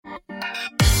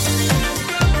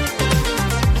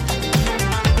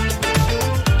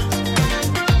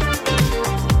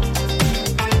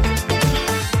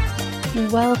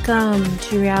Welcome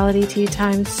to Reality Tea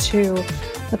Times 2,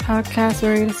 the podcast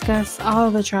where we discuss all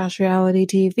the trash reality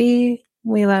TV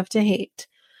we love to hate.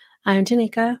 I'm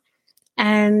Tanika,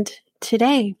 and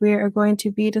today we are going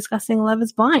to be discussing Love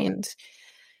is Blind.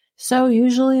 So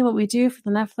usually what we do for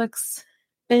the Netflix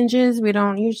binges, we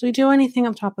don't usually do anything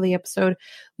up top of the episode.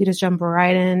 We just jump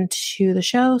right into the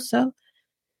show. So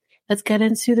let's get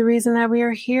into the reason that we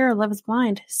are here. Love is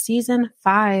Blind, Season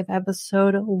 5,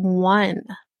 Episode 1.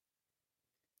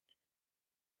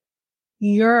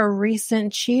 You're a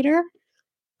recent cheater? ?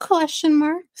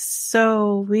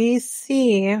 So we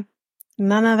see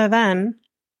none other than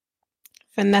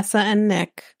Vanessa and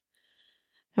Nick.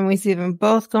 And we see them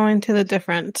both going to the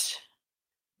different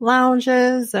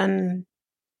lounges and,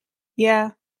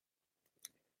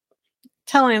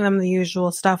 telling them the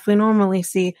usual stuff we normally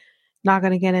see. Not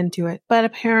going to get into it. But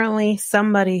apparently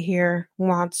somebody here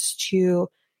wants to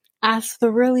ask the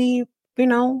really,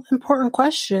 important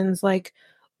questions like,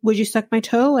 would you suck my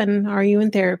toe and are you in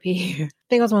therapy? I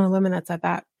think it was one of the women that said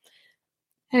that.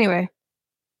 Anyway.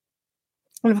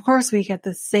 And of course we get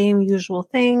the same usual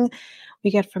thing we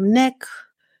get from Nick.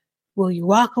 Will you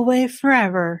walk away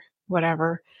forever?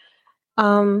 Whatever.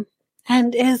 And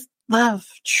is love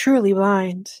truly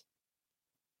blind?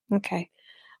 Okay.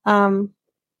 But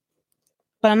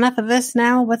enough of this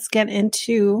now. Let's get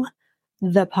into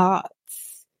the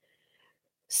pods.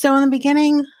 So in the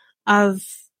beginning of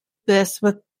this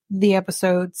with the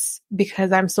episodes,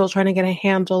 because I'm still trying to get a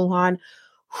handle on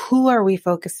who are we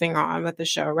focusing on with the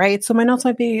show, right? So my notes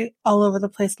might be all over the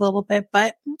place a little bit,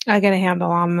 but I get a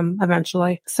handle on them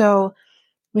eventually. So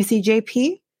we see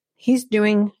JP. He's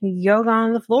doing yoga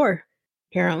on the floor.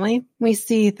 Apparently, we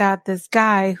see that this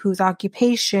guy whose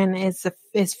occupation is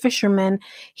fisherman,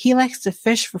 he likes to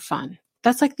fish for fun.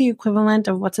 That's like the equivalent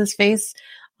of what's his face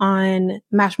on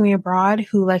Match Me Abroad,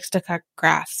 who likes to cut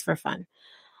grass for fun.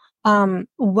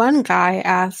 One guy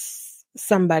asks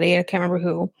somebody, I can't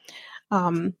remember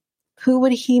who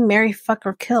would he marry, fuck,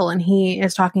 or kill? And he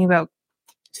is talking about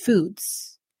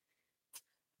foods.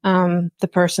 The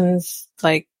person's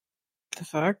like, the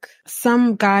fuck?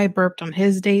 Some guy burped on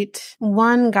his date.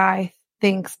 One guy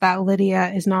thinks that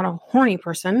Lydia is not a horny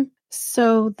person.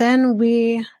 So then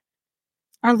we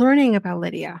are learning about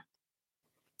Lydia.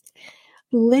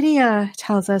 Lydia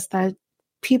tells us that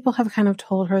people have kind of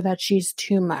told her that she's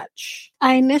too much.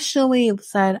 I initially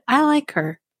said, I like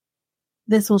her.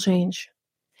 This will change.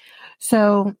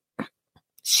 So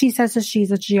she says that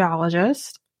she's a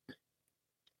geologist.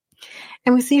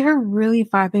 And we see her really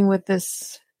vibing with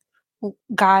this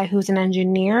guy who's an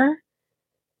engineer,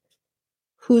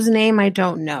 whose name I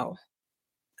don't know.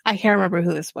 I can't remember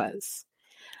who this was.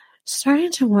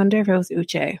 Starting to wonder if it was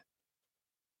Uche.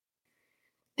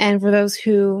 And for those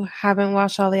who haven't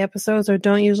watched all the episodes or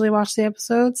don't usually watch the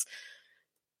episodes,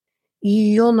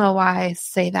 you'll know why I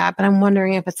say that, but I'm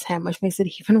wondering if it's him, which makes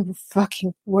it even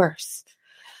fucking worse.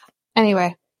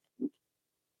 Anyway.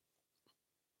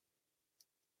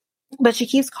 But she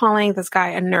keeps calling this guy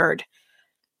a nerd.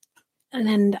 And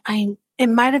then it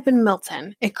might have been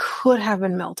Milton. It could have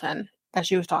been Milton that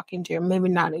she was talking to. Maybe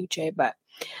not Uche, but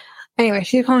anyway,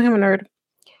 she's calling him a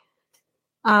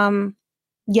nerd.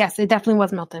 Yes, it definitely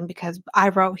was Milton because I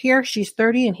wrote here, she's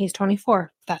 30 and he's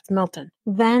 24. That's Milton.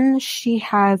 Then she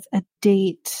has a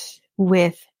date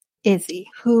with Izzy,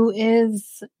 who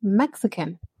is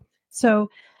Mexican.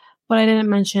 So what I didn't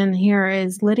mention here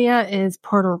is Lydia is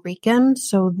Puerto Rican,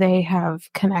 so they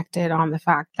have connected on the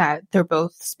fact that they're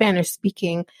both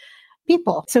Spanish-speaking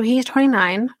people. So he's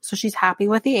 29, so she's happy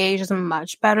with the age. Is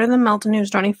much better than Milton, who's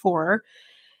 24.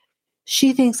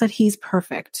 She thinks that he's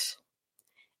perfect.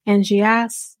 And she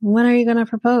asks, when are you going to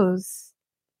propose?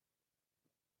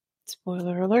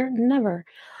 Spoiler alert, never.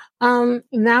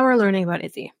 Now we're learning about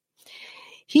Izzy.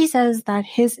 He says that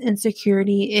his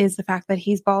insecurity is the fact that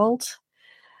he's bald.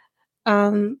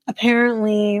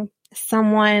 Apparently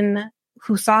someone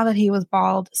who saw that he was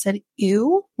bald said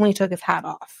ew when he took his hat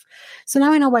off. So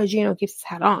now we know why Gino keeps his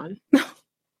hat on.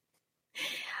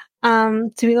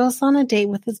 So he goes on a date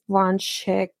with this blonde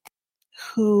chick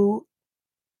who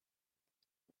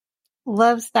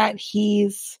loves that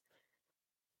he's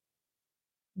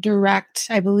direct.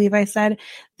 I believe I said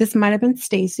this might have been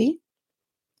Stacy.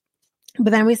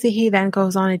 But then we see he then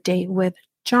goes on a date with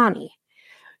Johnny.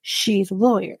 She's a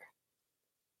lawyer.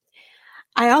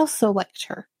 I also liked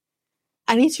her.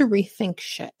 I need to rethink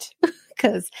shit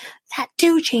because that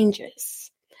too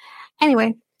changes.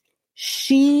 Anyway,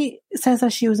 she says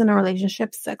that she was in a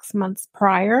relationship 6 months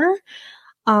prior.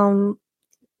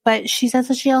 But she says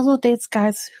that she also dates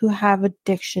guys who have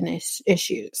addiction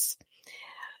issues.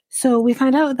 So we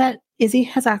find out that Izzy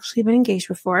has actually been engaged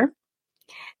before.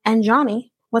 And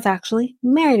Johnny was actually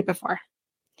married before.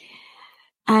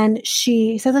 And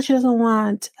she says that she doesn't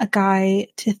want a guy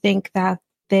to think that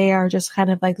they are just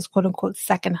kind of like this quote unquote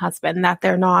second husband, that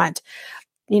they're not,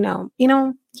 I know,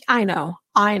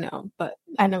 but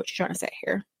I know what you're trying to say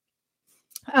here.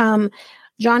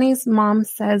 Johnny's mom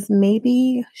says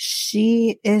maybe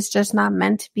she is just not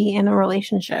meant to be in a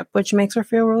relationship, which makes her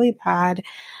feel really bad.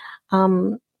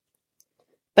 But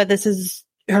this is,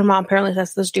 her mom apparently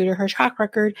says this due to her track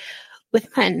record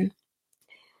with men.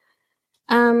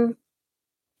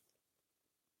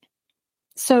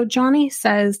 So Johnny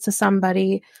says to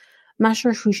somebody, I'm not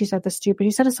sure who she said this to, but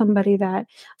he said to somebody that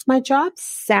my job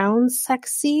sounds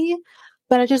sexy,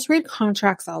 but I just read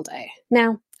contracts all day.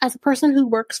 Now, as a person who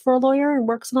works for a lawyer and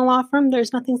works in a law firm,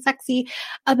 there's nothing sexy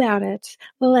about it.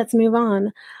 But let's move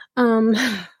on.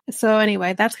 So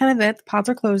anyway, that's kind of it. The pods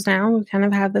are closed now. We kind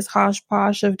of have this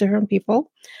hodgepodge of different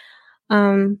people.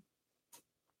 So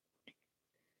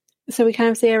we kind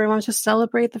of say everyone should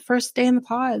celebrate the first day in the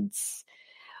pods.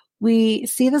 We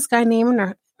see this guy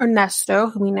named Ernesto,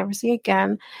 who we never see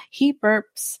again. He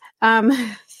burps.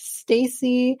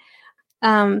 Stacy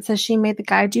says she made the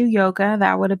guy do yoga.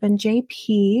 That would have been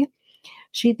JP.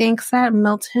 She thinks that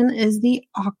Milton is the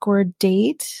awkward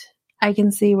date. I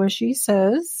can see where she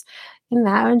says in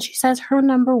that. And she says her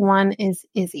number one is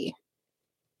Izzy.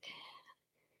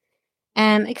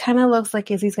 And it kind of looks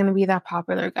like Izzy's going to be that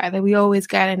popular guy that we always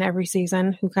get in every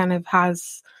season, who kind of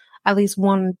has at least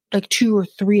one, like 2 or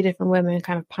 3 different women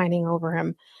kind of pining over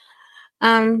him.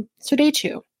 So day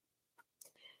 2.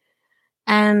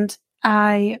 And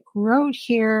I wrote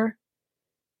here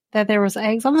that there was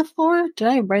eggs on the floor. Did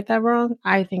I write that wrong?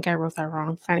 I think I wrote that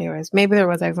wrong. Anyways, maybe there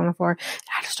was eggs on the floor.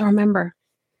 I just don't remember.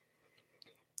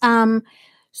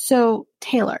 So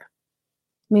Taylor.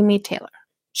 We meet Taylor.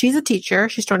 She's a teacher.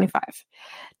 She's 25.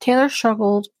 Taylor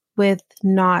struggled with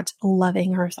not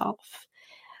loving herself.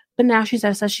 But now she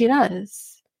says that she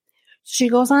does. She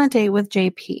goes on a date with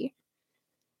JP.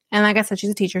 And like I said, she's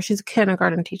a teacher. She's a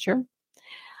kindergarten teacher.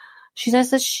 She says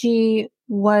that she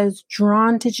was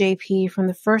drawn to JP from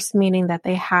the first meeting that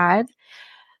they had.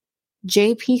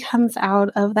 JP comes out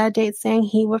of that date saying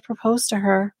he would propose to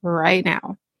her right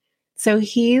now. So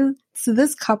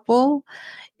this couple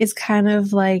is kind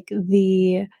of like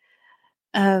the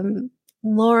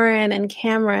Lauren and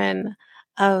Cameron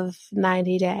of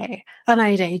 90 Day.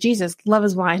 Jesus, Love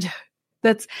is Blind.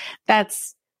 This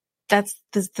is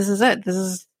it. This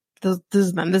is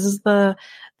them. This is the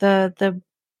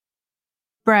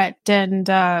Brett and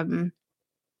God,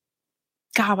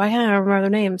 why can't I remember their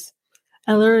names?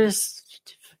 I literally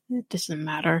just, it doesn't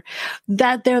matter.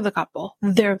 That they're the couple.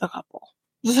 They're the couple.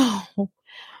 So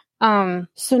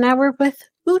now we're with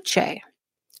Uche.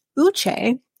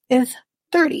 Uche is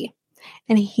 30,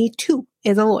 and he too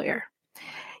is a lawyer.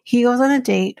 He goes on a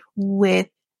date with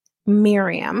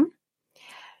Miriam.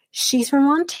 She's from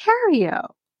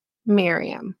Ontario.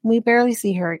 Miriam. We barely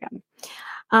see her again.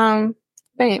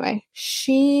 But anyway,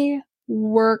 she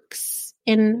works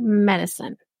in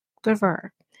medicine. Good for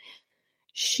her.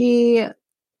 She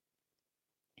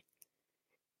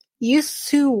used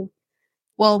to,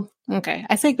 well, okay,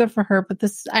 I say good for her, but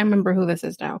I remember who this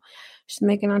is now. She's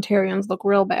making Ontarians look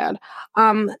real bad.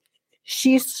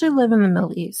 She used to live in the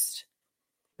Middle East,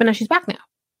 but now she's back now.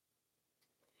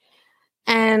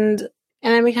 And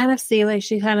then we kind of see, like,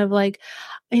 she kind of like,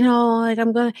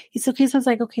 like, he says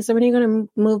like, okay, so when are you going to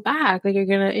move back? Like,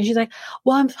 and she's like,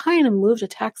 well, I'm trying to move to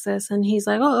Texas. And he's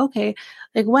like, oh, okay.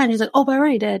 Like, when? She's like, oh, but I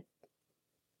already did.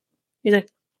 He's like,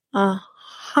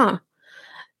 huh.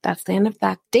 That's the end of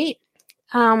that date.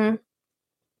 Then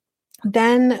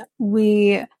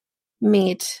we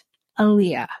meet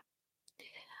Aaliyah.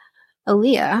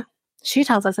 Aaliyah, she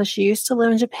tells us that she used to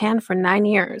live in Japan for 9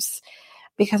 years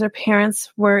because her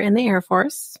parents were in the Air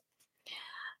Force.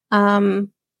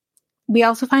 We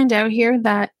also find out here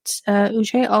that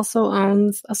Uche also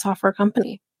owns a software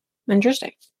company.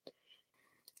 Interesting.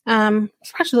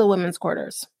 It's actually the women's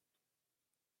quarters.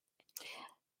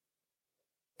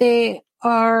 They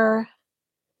are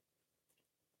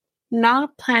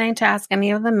not planning to ask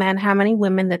any of the men how many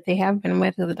women that they have been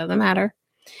with, because it doesn't matter.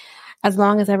 As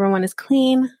long as everyone is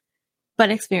clean,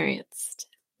 but experienced.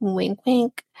 Wink,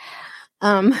 wink.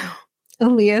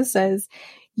 Aaliyah says,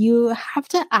 you have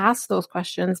to ask those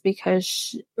questions because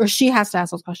she has to ask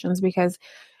those questions because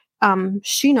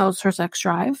she knows her sex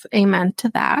drive. Amen to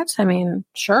that. I mean,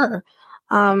 sure.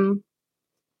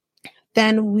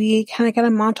 Then we kind of get a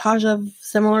montage of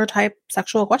similar type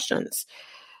sexual questions.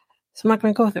 So I'm not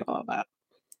going to go through all of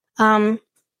that.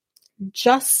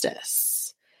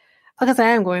 Justice. because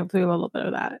I am going through a little bit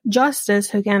of that. Justice,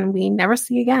 who again, we never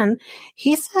see again,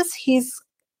 he says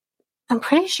I'm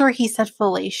pretty sure he said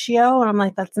fellatio, and I'm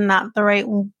like, that's not the right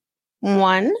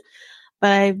one,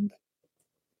 but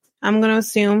I'm going to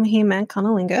assume he meant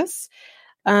cunnilingus.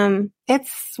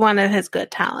 It's one of his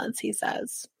good talents, he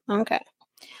says. Okay.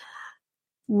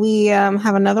 We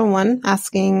have another one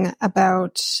asking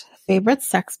about favorite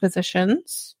sex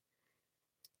positions.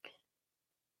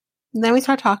 And then we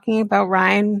start talking about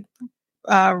Ryan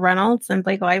Reynolds and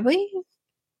Blake Lively.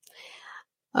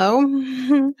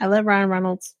 Oh, I love Ryan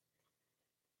Reynolds.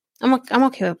 I'm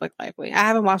okay with Blake Lively. I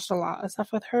haven't watched a lot of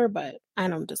stuff with her, but I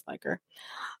don't dislike her.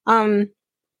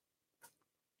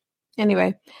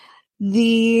 Anyway,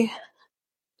 the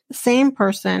same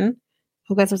person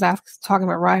who guys was talking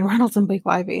about Ryan Reynolds and Blake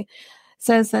Lively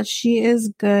says that she is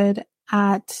good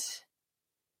at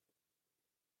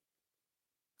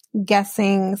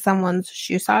guessing someone's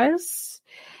shoe size.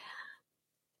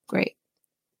 Great.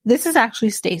 This is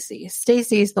actually Stacy.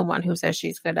 Stacy is the one who says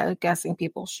she's good at guessing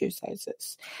people's shoe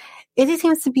sizes. Izzy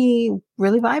seems to be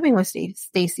really vibing with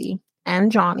Stacy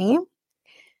and Johnny.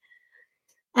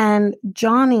 And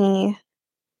Johnny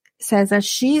says that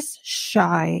she's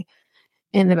shy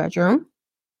in the bedroom.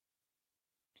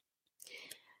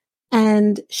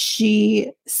 And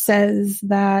she says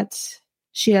that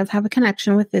she does have a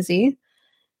connection with Izzy.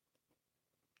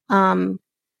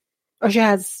 Or she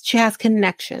has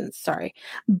connections, sorry.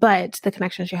 But the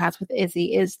connection she has with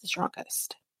Izzy is the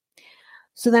strongest.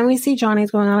 So then we see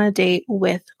Johnny's going on a date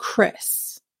with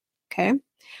Chris. Okay.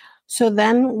 So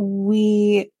then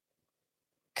we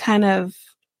kind of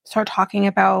start talking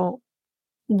about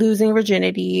losing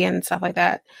virginity and stuff like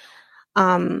that.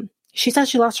 She says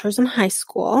she lost hers in high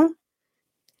school.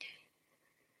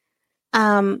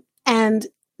 And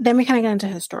then we kind of get into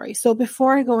his story. So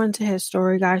before I go into his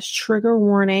story, guys, trigger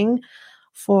warning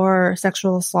for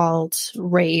sexual assault,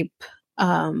 rape.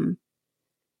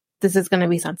 This is going to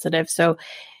be sensitive. So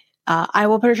I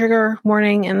will put a trigger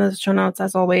warning in the show notes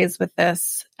as always with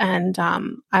this. And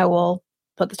I will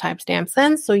put the timestamps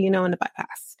in so you know when to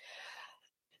bypass.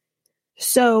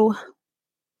 So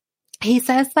he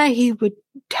says that he would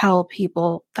tell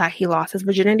people that he lost his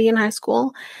virginity in high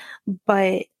school,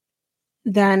 but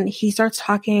then he starts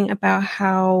talking about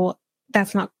how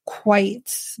that's not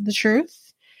quite the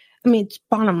truth. I mean,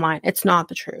 bottom line, it's not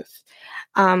the truth.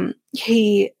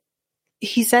 He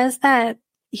says that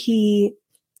he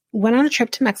went on a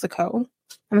trip to Mexico.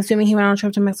 I'm assuming he went on a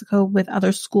trip to Mexico with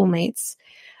other schoolmates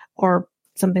or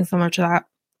something similar to that.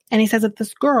 And he says that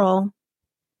this girl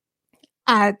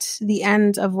at the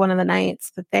end of one of the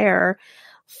nights that there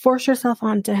forced herself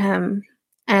onto him,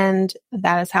 and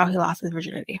that is how he lost his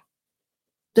virginity.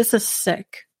 This is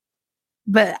sick,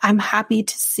 but I'm happy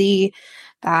to see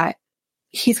that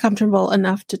he's comfortable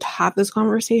enough to have this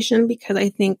conversation, because I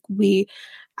think we,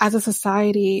 as a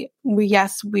society, we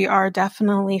are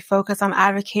definitely focused on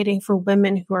advocating for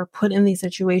women who are put in these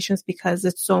situations because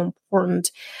it's so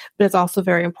important, but it's also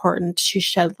very important to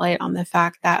shed light on the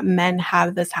fact that men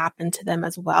have this happen to them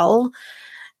as well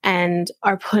and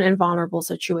are put in vulnerable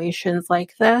situations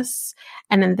like this.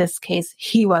 And in this case,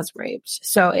 he was raped.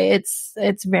 So it's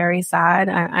very sad.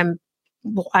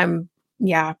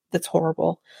 Yeah, that's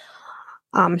horrible.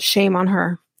 Shame on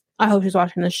her. I hope she's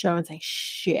watching this show and saying,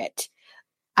 shit.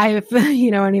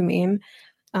 You know what I mean?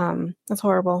 That's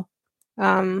horrible.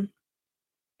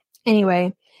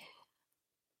 Anyway,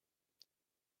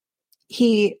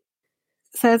 he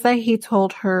says that he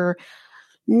told her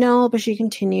no, but she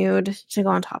continued to go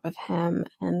on top of him.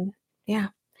 And yeah,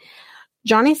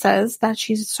 Johnny says that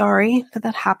she's sorry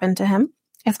that happened to him,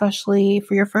 especially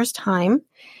for your first time.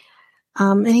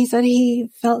 And he said he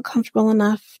felt comfortable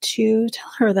enough to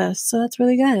tell her this. So that's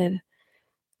really good.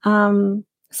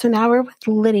 So now we're with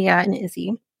Lydia and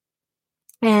Izzy.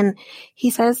 And he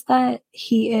says that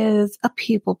he is a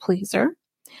people pleaser.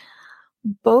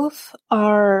 Both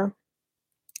are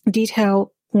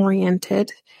detail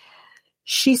oriented.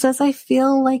 She says, I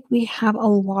feel like we have a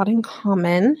lot in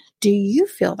common. Do you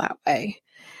feel that way?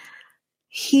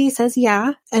 He says,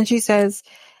 yeah. And she says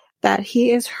that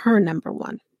he is her number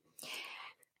one.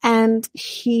 And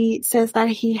he says that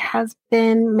he has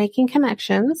been making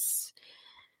connections.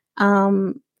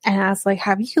 And asks, like,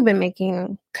 have you been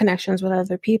making connections with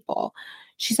other people?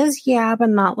 She says, yeah, but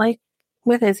not like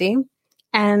with Izzy.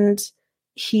 And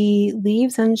he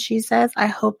leaves and she says, I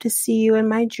hope to see you in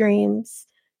my dreams.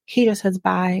 He just says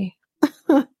bye.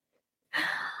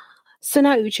 So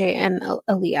now Uche and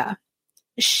Aaliyah.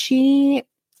 She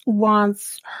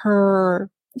wants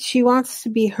to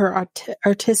be her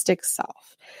artistic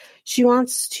self. She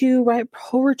wants to write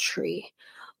poetry,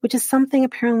 which is something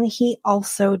apparently he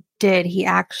also did. He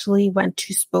actually went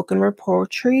to spoken word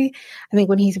poetry, I think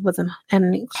when he was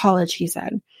in college, he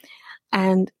said.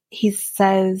 And he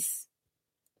says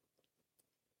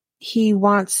he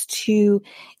wants to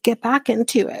get back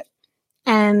into it.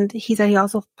 And he said he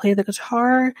also played the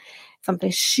guitar,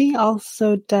 something she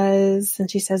also does. And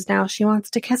she says now she wants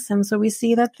to kiss him. So we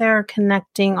see that they're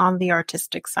connecting on the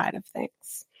artistic side of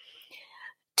things.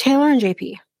 Taylor and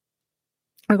JP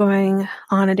are going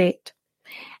on a date.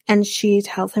 And she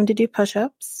tells him to do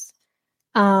push-ups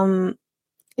to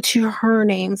her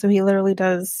name. So he literally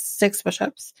does 6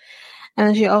 push-ups. And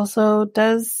then she also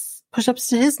does push-ups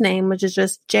to his name, which is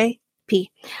just JP.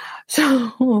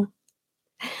 So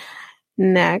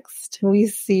next, we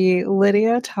see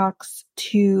Lydia talks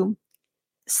to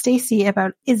Stacy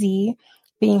about Izzy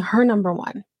being her number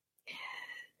one.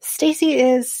 Stacy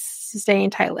is staying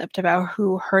tight-lipped about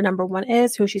who her number one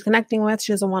is, who she's connecting with.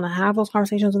 She doesn't want to have those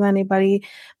conversations with anybody.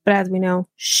 But as we know,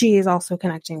 she is also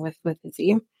connecting with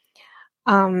Izzy.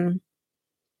 So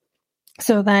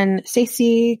then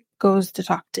Stacy goes to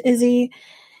talk to Izzy.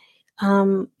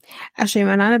 Actually, it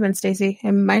might not have been Stacy.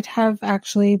 It might have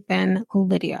actually been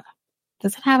Lydia.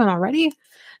 Does it happen already?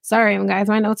 Sorry, guys,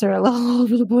 my notes are a little all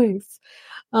over the place.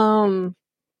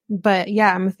 But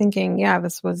yeah, I'm thinking, yeah,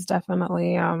 this was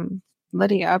definitely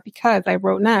Lydia, because I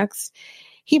wrote next,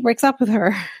 he breaks up with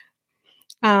her.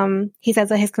 He says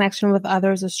that his connection with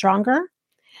others is stronger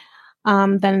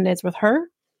than it is with her.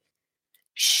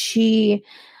 She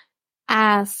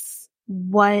asks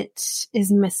what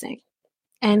is missing.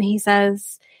 And he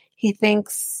says he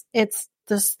thinks it's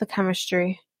just the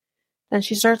chemistry. Then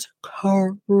she starts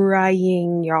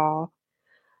crying, y'all.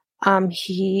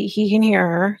 He can hear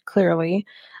her clearly.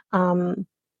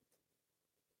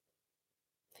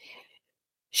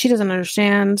 She doesn't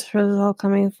understand where this is all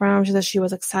coming from. She says she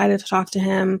was excited to talk to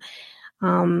him.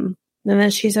 And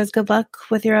then she says, good luck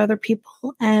with your other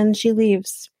people. And she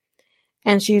leaves.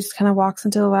 And she just kind of walks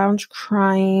into the lounge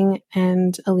crying,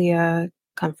 and Aaliyah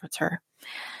comforts her.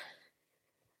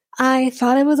 I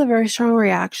thought it was a very strong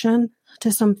reaction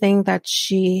to something that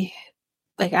she,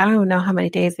 like, I don't even know how many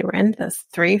days they were in this,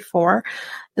 3, 4.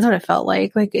 That's what it felt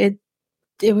like. Like it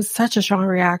was such a strong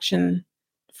reaction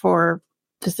for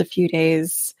just a few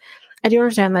days. I do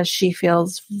understand that she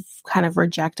feels kind of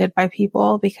rejected by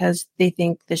people because they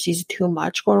think that she's too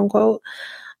much, quote unquote.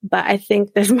 But I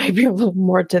think there might be a little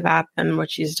more to that than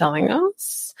what she's telling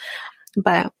us.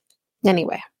 But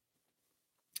anyway.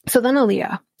 So then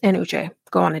Aaliyah and Uche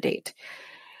go on a date.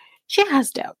 She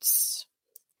has doubts.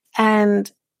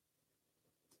 And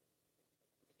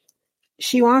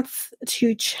she wants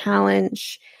to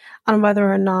challenge on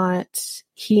whether or not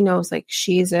he knows, like,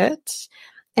 she's it.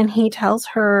 And he tells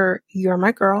her, you're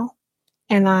my girl,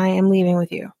 and I am leaving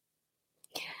with you.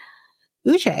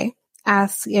 Uche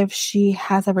asks if she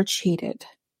has ever cheated.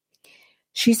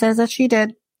 She says that she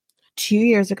did 2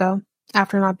 years ago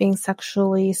after not being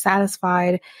sexually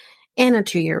satisfied in a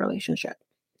 2-year relationship.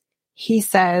 He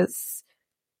says,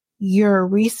 you're a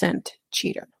recent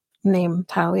cheater. Name,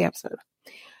 title of the episode.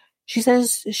 She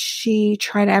says she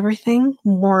tried everything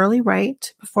morally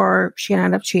right before she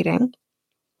ended up cheating.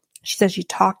 She says she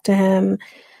talked to him.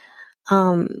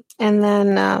 And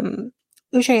then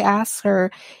Uche asks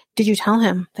her, did you tell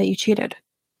him that you cheated?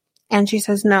 And she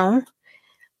says no.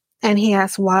 And he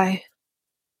asks why.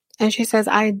 And she says,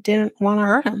 I didn't want to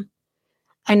hurt him.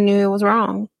 I knew it was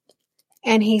wrong.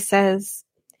 And he says,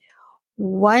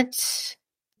 what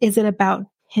is it about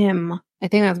him? I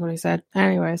think that's what he said.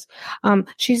 Anyways,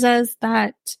 she says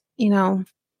that,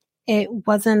 it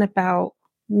wasn't about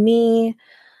me.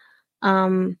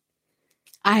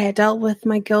 I had dealt with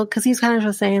my guilt, because he's kind of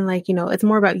just saying, like, it's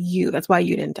more about you. That's why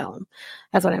you didn't tell him.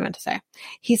 That's what I meant to say.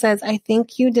 He says, I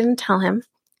think you didn't tell him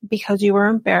because you were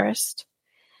embarrassed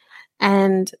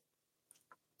and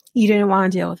you didn't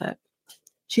want to deal with it.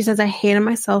 She says, I hated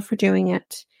myself for doing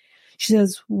it. She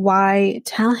says, why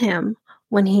tell him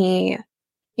when he's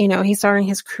starting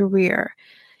his career?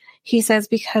 He says,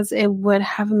 because it would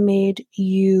have made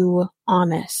you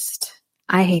honest.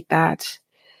 I hate that.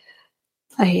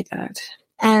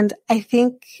 And I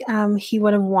think he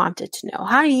would have wanted to know.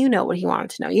 How do you know what he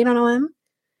wanted to know? You don't know him?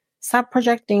 Stop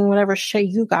projecting whatever shit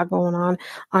you got going on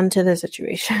onto the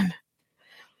situation.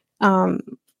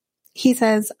 He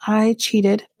says, I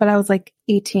cheated, but I was like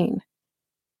 18.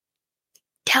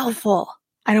 Doubtful.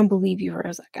 I don't believe you for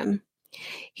a second.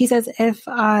 He says, if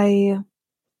I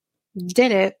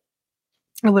did it,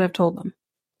 I would have told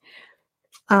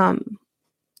them.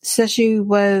 So she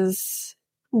was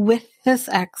with this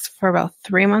ex for about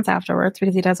 3 months afterwards,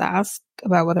 because he does ask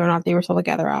about whether or not they were still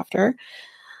together after.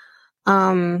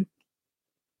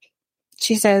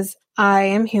 She says, I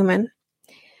am human.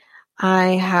 I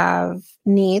have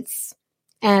needs,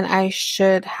 and I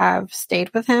should have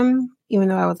stayed with him, even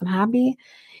though I wasn't happy.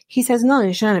 He says, no,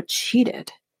 you shouldn't have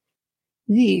cheated.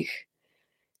 Eek.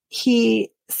 He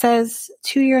says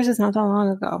 2 years is not that long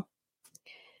ago.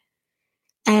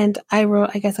 And I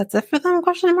wrote, I guess that's it for them,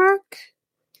 question mark.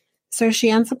 So she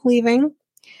ends up leaving.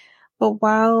 But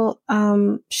while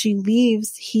she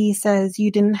leaves, he says,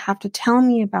 you didn't have to tell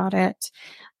me about it,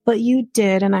 but you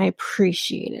did, and I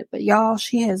appreciate it. But y'all,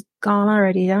 she has gone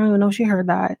already. I don't even know if she heard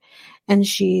that. And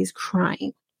she's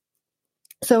crying.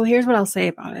 So here's what I'll say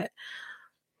about it.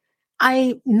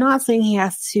 I'm not saying he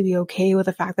has to be okay with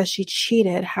the fact that she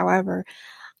cheated. However,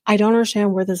 I don't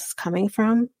understand where this is coming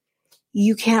from.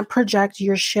 You can't project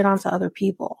your shit onto other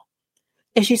people.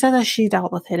 If she said that she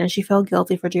dealt with it and she felt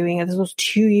guilty for doing it, this was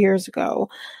 2 years ago,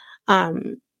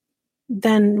 then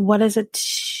what is it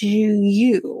to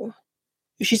you?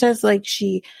 She says, I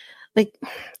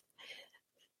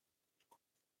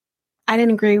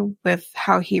didn't agree with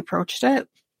how he approached it.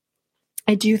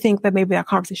 I do think that maybe that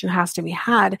conversation has to be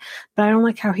had, but I don't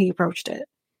like how he approached it.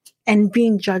 And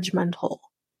being judgmental.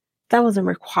 That wasn't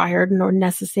required nor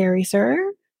necessary,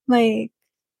 sir. Like,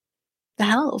 the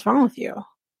hell is wrong with you?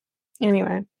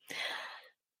 Anyway,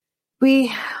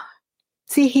 we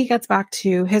see he gets back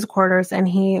to his quarters and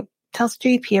he tells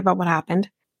JP about what happened.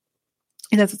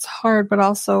 He says it's hard, but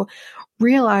also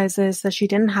realizes that she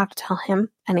didn't have to tell him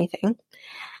anything,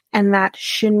 and that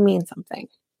should mean something.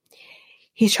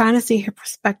 He's trying to see her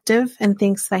perspective and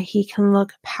thinks that he can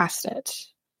look past it.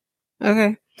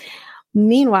 Okay.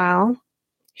 Meanwhile,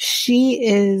 she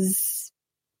is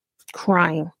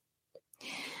crying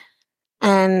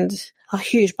and a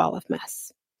huge ball of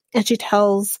mess. And she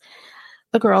tells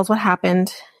the girls what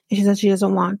happened. And she says she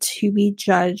doesn't want to be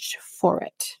judged for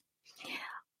it.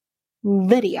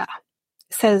 Lydia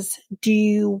says, do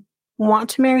you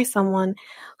want to marry someone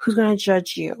who's going to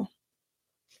judge you?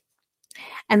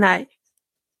 And that,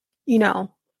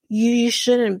 you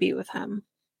shouldn't be with him.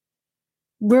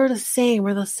 We're the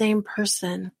same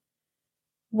person.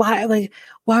 Why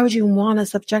would you want to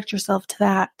subject yourself to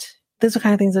that? Those are the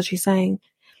kind of things that she's saying.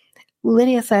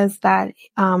 Lydia says that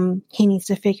he needs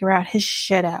to figure out his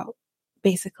shit out,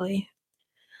 basically.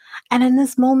 And in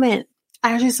this moment,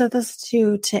 I actually said this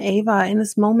to Ava. In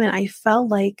this moment, I felt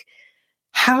like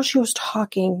how she was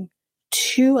talking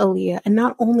to Aaliyah, and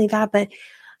not only that, but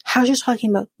how she was talking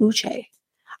about Uche.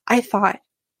 I thought,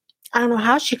 I don't know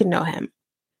how she could know him,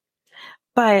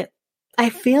 but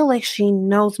I feel like she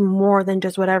knows more than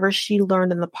just whatever she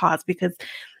learned in the pods, because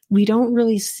we don't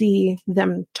really see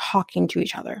them talking to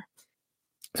each other.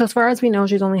 So as far as we know,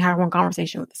 she's only had one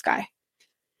conversation with this guy.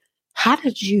 How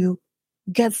did you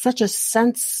get such a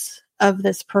sense of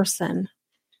this person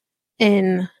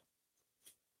in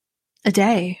a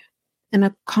day, in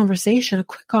a conversation, a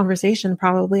quick conversation,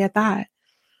 probably at that?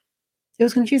 It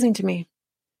was confusing to me.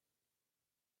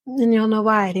 And you'll know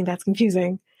why I think that's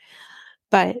confusing.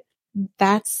 But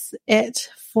that's it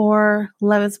for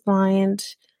Love is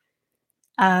Blind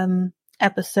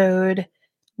episode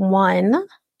 1.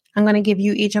 I'm going to give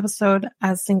you each episode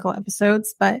as single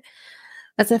episodes, but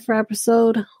that's it for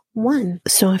episode 1.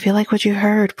 So if you like what you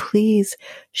heard, please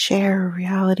share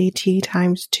Reality Tea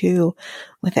x2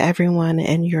 with everyone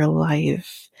in your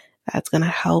life. That's going to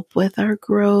help with our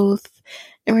growth,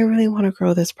 and we really want to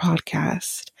grow this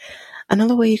podcast.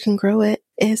 Another way you can grow it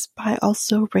is by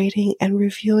also rating and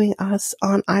reviewing us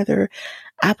on either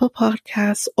Apple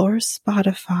Podcasts or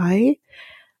Spotify.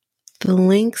 The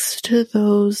links to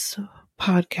those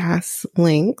podcasts,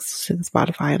 links to the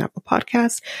Spotify and Apple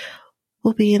Podcasts,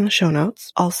 will be in the show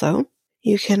notes. Also,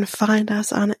 you can find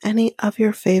us on any of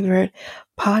your favorite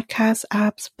podcast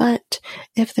apps, but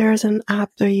if there is an app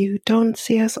that you don't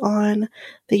see us on,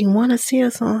 that you want to see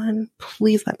us on,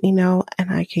 please let me know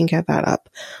and I can get that up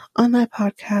on that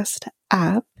podcast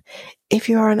app. If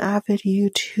you are an avid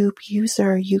YouTube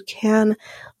user, you can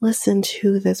listen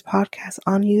to this podcast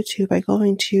on YouTube by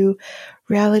going to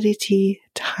Reality Tea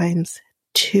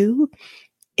x2.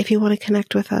 If you want to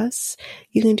connect with us,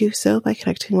 you can do so by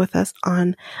connecting with us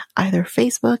on either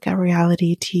Facebook at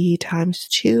Reality Tea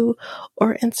x2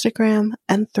 or Instagram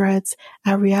and Threads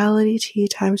at Reality Tea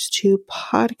x2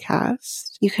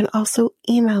 podcast. You can also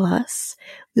email us.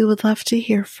 We would love to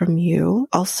hear from you.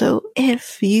 Also,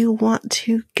 if you want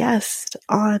to guest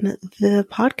on the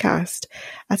podcast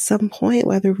at some point,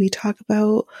 whether we talk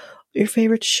about your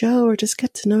favorite show or just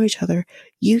get to know each other,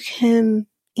 you can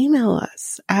email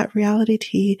us at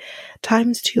realitytea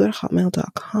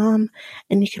x2@hotmail.com,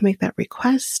 and you can make that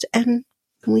request and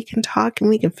we can talk and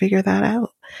we can figure that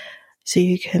out. So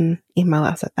you can email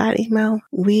us at that email.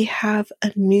 We have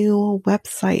a new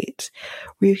website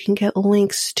where you can get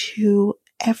links to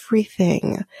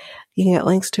everything. You can get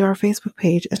links to our Facebook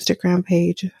page, Instagram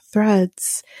page,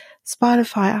 Threads,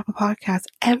 Spotify, Apple Podcasts,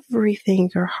 everything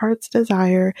your heart's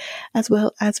desire, as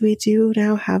well as we do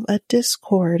now have a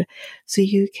Discord. So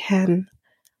you can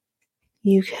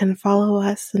follow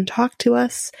us and talk to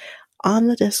us on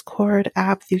the Discord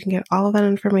app. You can get all of that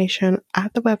information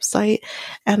at the website,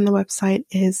 and the website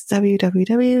is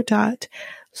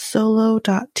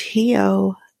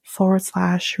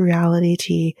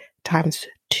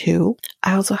www.solo.to/realityt2.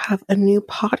 I also have a new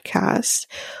podcast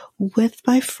with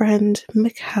my friend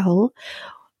Mikkel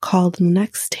called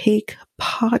Next Take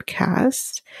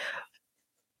Podcast,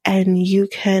 and you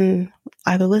can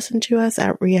either listen to us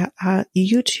at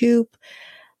YouTube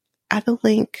at the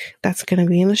link that's going to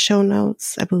be in the show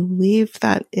notes. I believe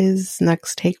that is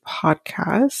Next Take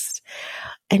Podcast.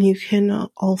 And you can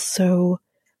also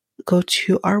go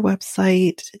to our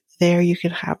website. There you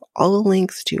can have all the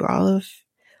links to all of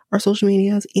our social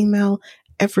medias, email,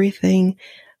 everything.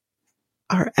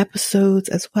 Our episodes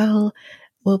as well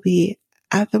will be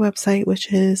at the website,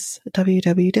 which is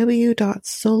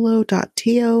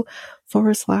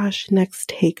www.solo.to/Next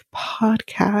Take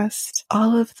Podcast.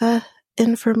 All of the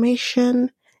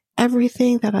information,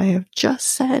 everything that I have just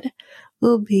said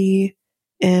will be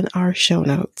in our show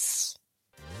notes.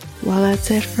 Well, that's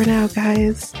it for now,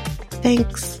 guys.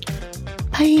 Thanks.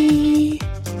 Bye.